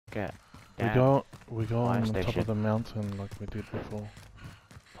get We down. go Fire on the top station. of the mountain like we did before.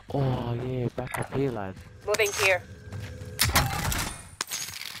 Oh yeah, back up here, lads. Moving here.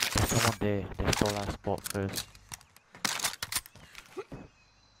 There's someone there. They stole our spot first.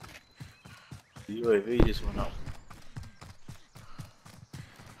 The UAV just went up.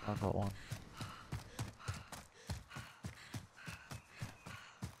 I got one.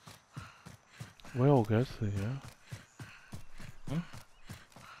 We all ghosted, yeah?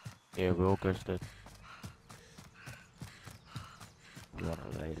 Yeah, we all ghosted. You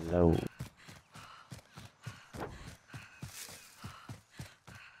wanna lay low.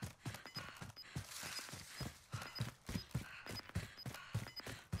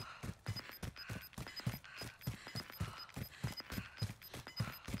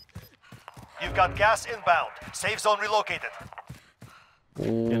 You've got gas inbound. Safe zone relocated.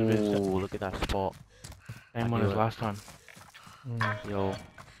 Ooh, look at that spot. Same one as last time. Yo,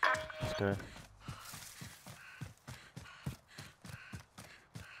 let's go.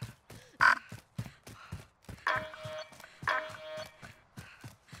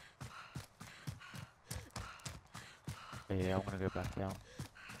 Yeah, I'm gonna go back down.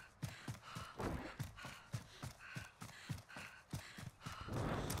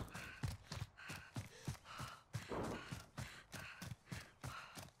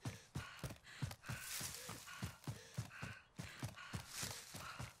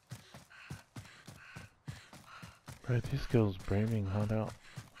 Bro, these girls braving hard out.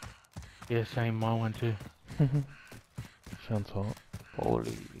 Yeah, same, my one too. Sounds hot.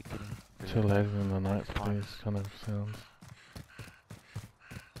 Holy. Too late in the night, please, kind of sounds.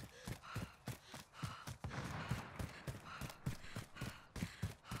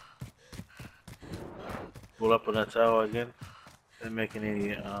 Pull up on that tower again. Didn't make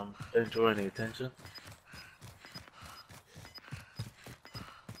any, didn't draw any attention.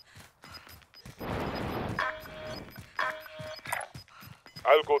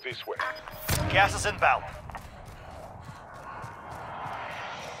 I'll go this way. Gas is inbound.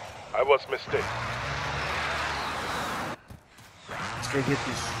 I was mistaken. Let's go get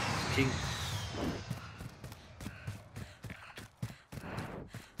this king.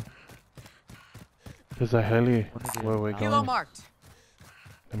 There's a heli Wanna where get- we're Kilo going. marked.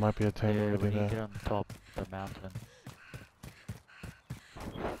 There might be a team Yeah, we already need to get there. on the top of the mountain.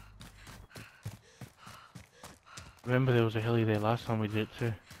 Remember there was a heli there last time we did it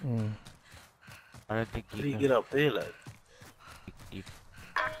too. I don't think How do you you can get up there, lad?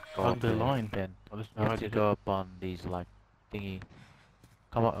 go Up up the there, line. then Oh, that's you how I have to did go it. up on these like thingy.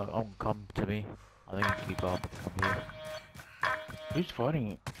 Come up, come to me. I think you go up and come here. Who's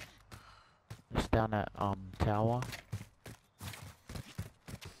fighting it? It's down at tower.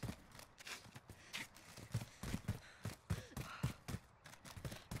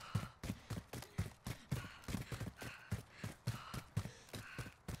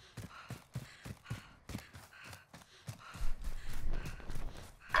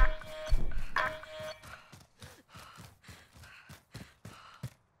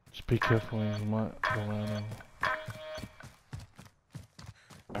 Just be careful, you might go around and...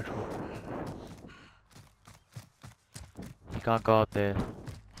 Actual. You can't go up there.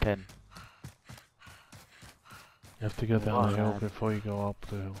 10. You have to go down the hill man. before you go up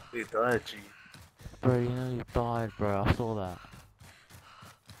the hill. We died, G. Bro, you know you died, bro. I saw that.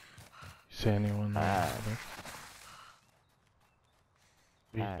 You see anyone there? Ah.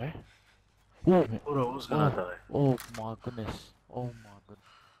 Yeah. Whoa. Thought I was gonna die. Oh my goodness. Oh my goodness.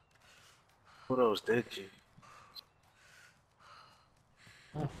 Thought I was dead, G.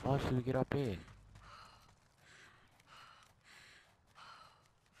 How the fuck should we get up here?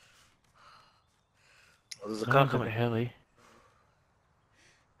 Oh, there's a No car one's at the coming. heli.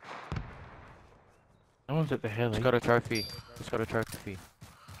 No one's at the heli. It's got a trophy. It's got a trophy.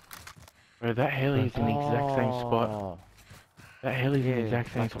 Bro, that heli is in the exact same spot. Oh, That heli's in the Yeah,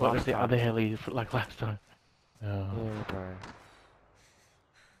 exact same like spot as last the time. other heli like last time. Yeah. yeah, bro.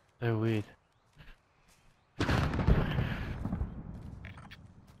 So weird.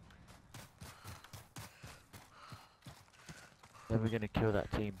 Then we're gonna kill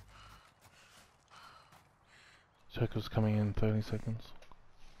that team. Circle's coming in 30 seconds.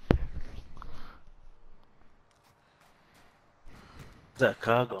 That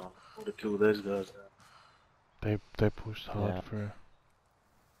car gone. Would have killed those guys now. They pushed hard Yeah. for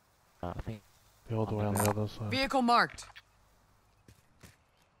I think. the all the way on the other side. Vehicle marked.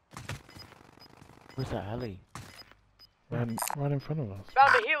 Where's that heli? Right in front of us.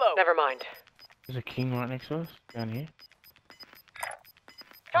 Found a helo. Never mind. There's a king right next to us, down here.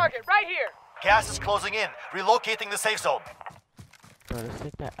 Target right here. Gas is closing in. Relocating the safe zone. Bro, let's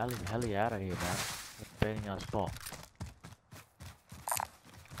take that heli out of here, man. It's baiting our spot.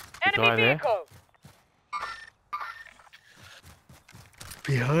 The guy Enemy there? vehicle!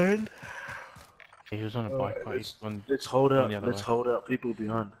 Behind? He was on a bike, but he's on. Let's hold on out. the other Let's way. hold out people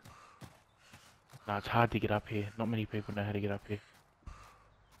behind. No, it's hard to get up here. Not many people know how to get up here.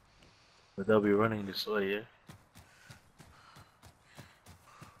 But they'll be running this way, yeah?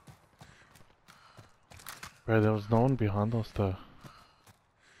 Bro, there was no one behind us though.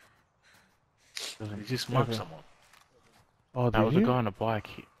 You just marked someone. Oh, No, did it was you? a guy on a bike.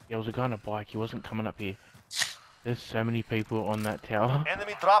 There was a guy on a bike. He wasn't coming up here. There's so many people on that tower.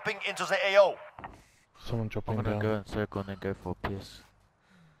 Enemy dropping into the AO. Someone I'm dropping gonna down. go in circle and then go for a piss.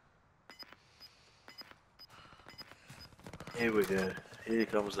 Here we go. Here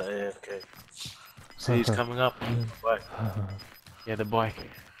comes the AFK. See, he's coming up. Right. Yeah, the bike.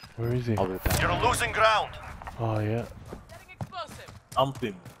 Where is he? I'll be back. You're losing ground. Oh yeah. Setting explosive. Ump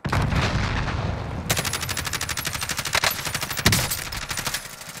him.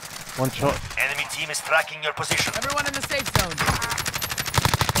 One shot. Enemy team is tracking your position. Everyone in the safe zone.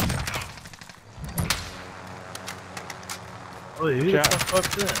 Oh, who Jack. the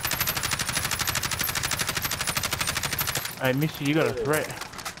fuck's that? Hey, Missy, you got a threat.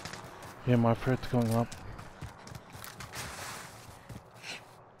 Yeah, my threat's going up.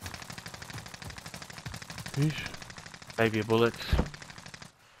 Fish. Save your bullets.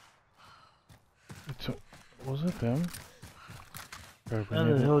 Was it them? Bro, we How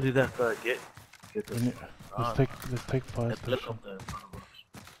need the it. hell did that guy get We the need- let's take fire that station. helicopter in front of us?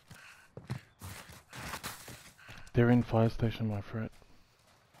 They're in fire station, my threat.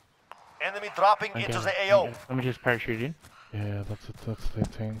 Enemy dropping into the AO. Okay. Let me just parachute in. Yeah, that's their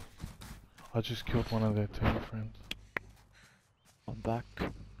team. I just killed one of their team friends. I'm back.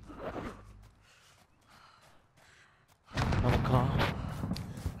 Another car.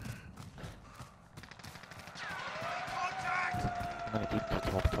 I'm gonna keep the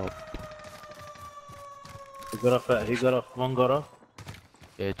top. He got off, one got off.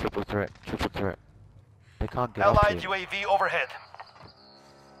 Yeah, triple threat. They can't get up Allied here. UAV overhead.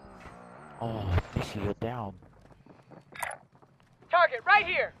 Oh, Missy, you're down. Target right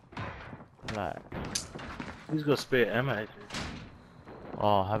here. Like, He's got spare ammo, actually.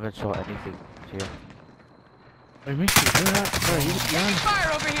 oh, I haven't shot anything here. Hey, Missy, you're out. Bro, Taking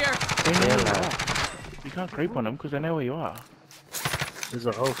fire over here. they know Yeah, where you man. are. You can't creep on them because they know where you are. There's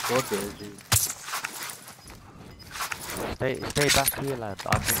a whole squad there, G. Stay back here, lad.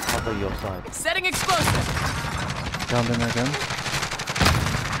 I can cover your side. Setting explosive. Down there again.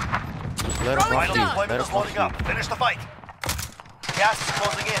 Just let him Throwing rush Final you. shot. Let deployment is him loading rush up. Finish the fight. Gas is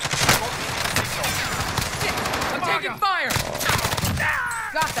closing in. Don't need the signal. Shit. I'm taking fire.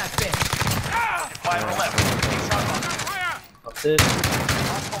 Got that bitch. Fire left. That's it.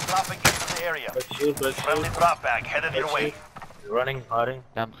 Hostile dropping into the area. Back shield, back Friendly shield. drop bag headed your way. You're running, hiding. you.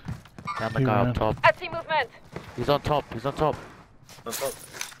 Down the He guy ran. up top. I see movement. He's on top. That's up.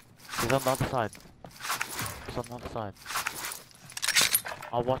 He's on the other side.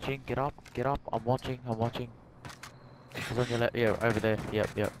 I'm watching. Get up. I'm watching. He's on your left. Yeah, over there.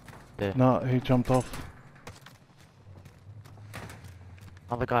 Yep. There. No, he jumped off.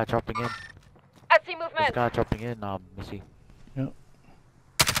 Another guy dropping in. I see There's a movement. guy dropping in, Missy. Yep.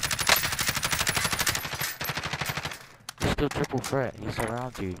 He's still triple threat. He's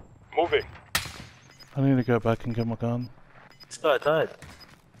around you. Moving. I need to go back and get my gun. This guy died.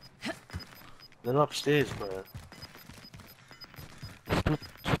 They're upstairs, bro. He's still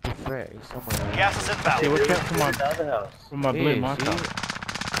triple threat. He's somewhere around. Gas is inbound. Yeah, watch out for They're my, in the other house. for my blue Yeah, marker. see?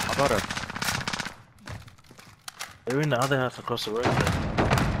 I got him. They're in the other house across the road.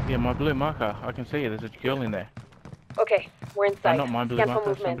 There. Yeah, my blue marker. I can see it. There's a girl in there. Okay, we're No, inside. not my blue Cancel marker.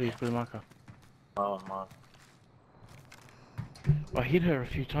 movement. Somebody's blue marker. Oh, man. I hit her a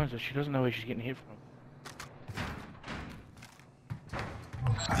few times, but she doesn't know where she's getting hit from.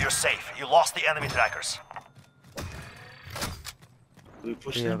 You're safe. You lost the enemy trackers. We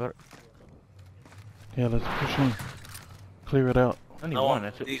push Yeah, I them. got it. Yeah, let's push in. Clear it out. Only No one. one.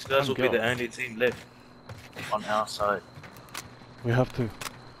 That's it. These guys One will be the girl. only team left on our side. We have to.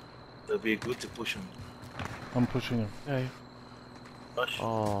 It'll be good to push them. I'm pushing him. Hey. Push.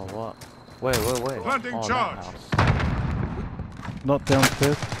 Oh, what? Wait. Planting oh, charge. That house. Not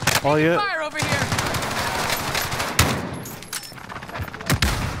downstairs. Oh yeah. Fire over here.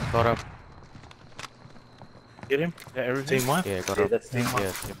 Got him. Get him. Yeah, everything. Team one? Yeah, got Yeah, him. that's team one.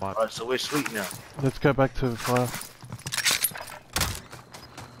 Yeah, team one. Alright, so we're sweet now. Let's go back to the fire.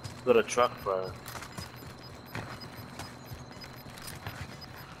 Got a truck, bro.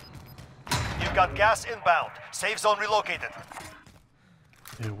 You've got gas inbound. Safe zone relocated.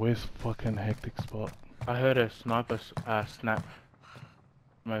 Yeah, where's fucking hectic spot? I heard a sniper snap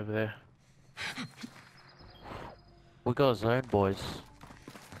from over there. We got a zone, boys.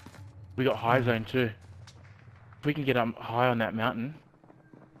 We got high zone too. If we can get up high on that mountain,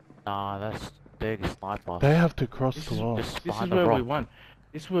 Nah, that's big sniper. They have to cross this to is, us. Just this is behind the where we rock. won.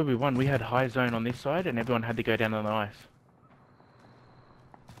 This is where we won. We had high zone on this side, and everyone had to go down on the ice.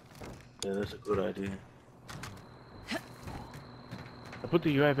 Yeah, that's a good idea. I put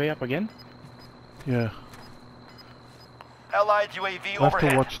the UAV up again. Yeah. Allied UAV I have to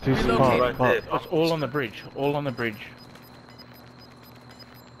overhead. watch this Relocating. part, but It's all on the bridge. All on the bridge.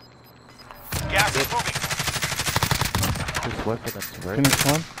 Gas is moving. This weapon is very finish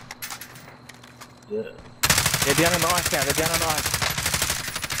one. Yeah. They're down on the ice now. They're down on the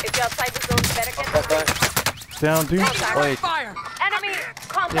ice. If you're outside the zone, better get to the Down, dude. Wait, Fire! enemy. them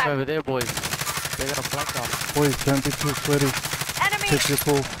Contact. over there, boys. They're gonna flank us. Boys, don't be too sweaty. Enemy. Take your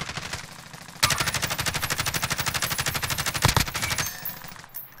pull.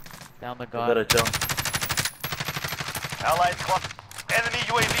 Down the You guy. gotta jump. Allied club. Enemy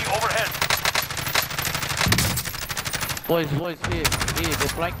UAV overhead. Boys, here, they're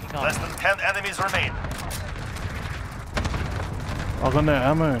flanking Less us. than 10 enemies remain. I got no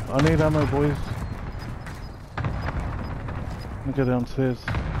ammo. I need ammo, boys. Let me go downstairs.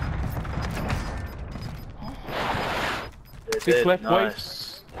 They're Six dead. left, boys.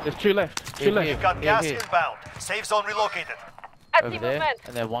 Nice. There's two left. Two Here, left. here. You've got gas here. inbound. Safe zone relocated. I see Over there, movement.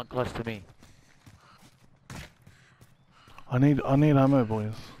 and then one close to me. I need ammo,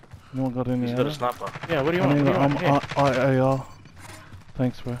 boys. Anyone got any He's ammo? got a sniper. Yeah. What do you I want? need What do you want? Here. IAR.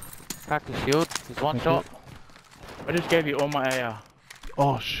 Thanks, bro. Crack the shield. There's one Thank shot. I just gave you all my AR.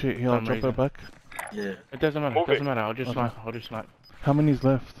 Oh shit, here, I'll Some drop reason. it back. Yeah. It doesn't matter. It doesn't matter. I'll just Okay. snipe. I'll just snipe. How many's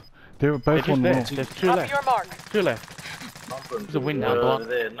left? They're They're both just on there. more. There's two Up left. your mark. Two left. There's a win now, Don. over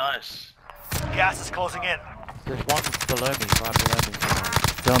there. Nice. Gas is closing in. There's one below me, right below me.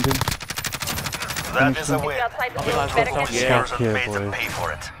 Downed him. That is a him. win. If you're outside the Yeah. zone, better get to the Officers Yeah, made them boys. pay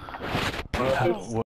for it. What?